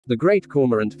The great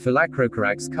cormorant,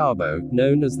 Phylacrocorax carbo,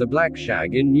 known as the black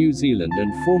shag in New Zealand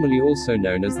and formerly also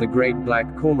known as the great black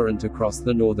cormorant across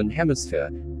the Northern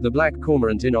Hemisphere, the black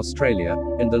cormorant in Australia,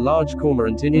 and the large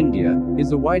cormorant in India,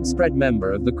 is a widespread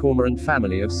member of the cormorant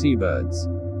family of seabirds.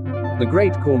 The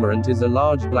great cormorant is a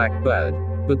large black bird,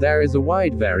 but there is a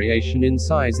wide variation in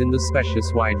size in the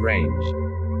species' wide range.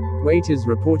 Weight is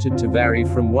reported to vary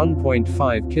from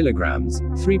 1.5 kilograms,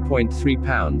 3.3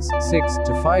 pounds, 6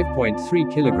 to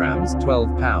 5.3 kilograms,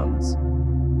 12 pounds.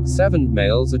 7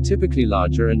 males are typically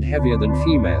larger and heavier than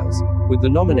females, with the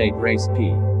nominate race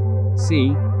P.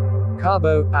 C.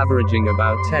 Carbo, averaging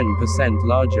about 10%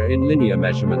 larger in linear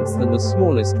measurements than the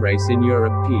smallest race in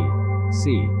Europe P.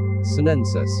 C.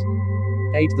 Sinensis.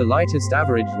 8. The lightest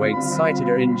average weights cited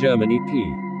are in Germany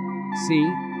P.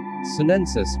 C.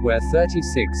 Sinensis, where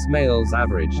 36 males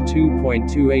average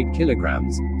 2.28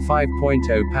 kilograms,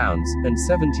 5.0 pounds, and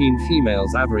 17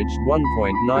 females averaged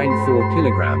 1.94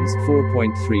 kilograms,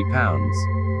 4.3 pounds.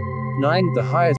 9. The highest